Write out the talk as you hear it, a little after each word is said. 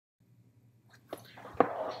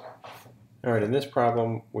All right, in this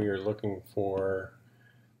problem, we are looking for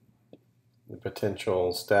the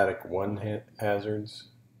potential static 1 hazards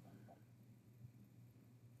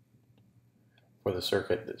for the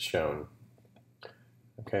circuit that's shown.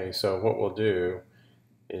 Okay, so what we'll do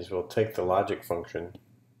is we'll take the logic function.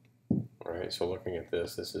 All right, so looking at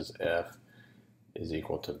this, this is F is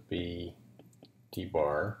equal to B D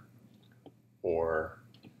bar or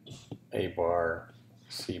A bar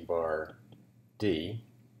C bar D.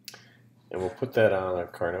 And we'll put that on a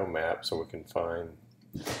Carnot map so we can find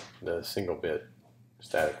the single bit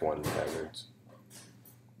static 1 hazards.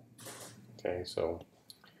 Okay, so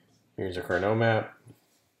here's a Carnot map.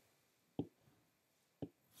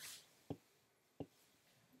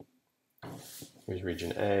 Here's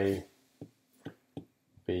region A,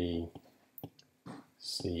 B,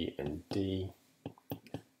 C, and D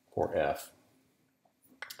for F.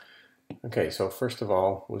 Okay, so first of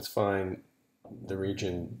all, let's find the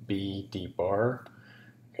region B, D bar.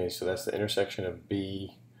 Okay, so that's the intersection of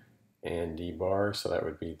B and D bar, so that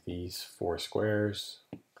would be these 4 squares.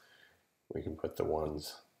 We can put the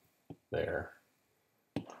ones there.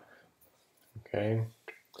 Okay,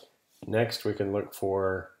 next we can look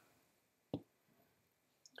for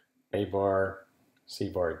A bar, C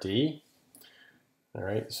bar, D. All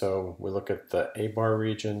right, so we look at the A bar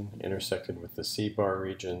region intersected with the C bar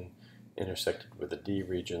region intersected with the D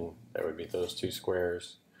region. That would be those 2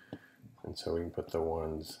 squares. And so we can put the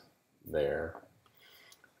ones there.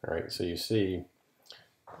 All right, so you see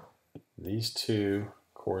these 2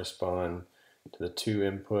 correspond to the 2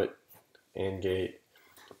 input AND gate,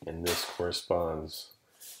 and this corresponds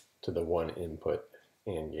to the 1 input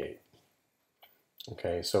AND gate.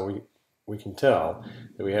 Okay, so we can tell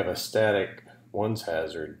that we have a static 1's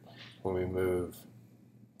hazard when we move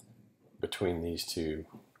between these 2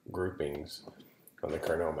 groupings on the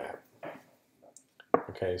Carnot map.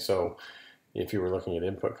 Okay, so if you were looking at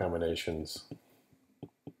input combinations,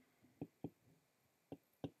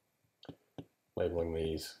 labeling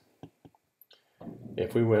these,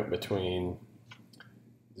 if we went between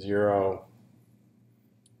 0,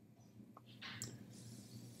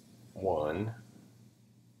 1,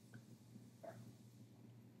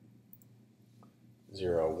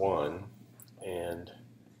 0, 1, and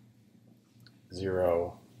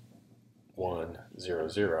 0, 1, 0,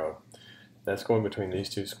 0, that's going between these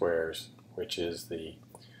 2 squares, which is the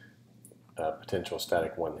potential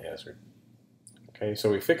static 1 hazard. Okay, so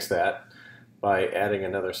we fix that by adding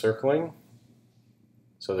another circling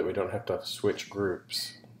so that we don't have to switch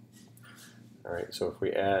groups. All right, so if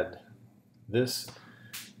we add this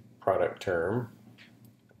product term,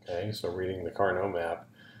 okay, so reading the Carnot map,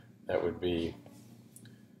 that would be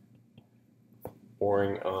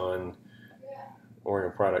ORing a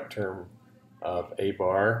product term of A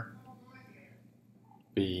bar,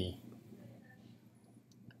 B,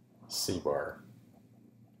 C bar.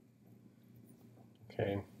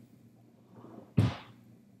 Okay.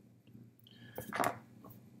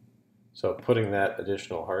 So putting that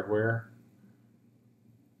additional hardware,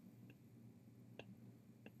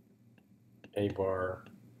 A bar,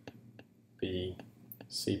 B,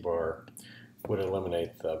 C bar, would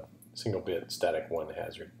eliminate the single bit static 1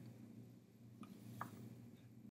 hazard.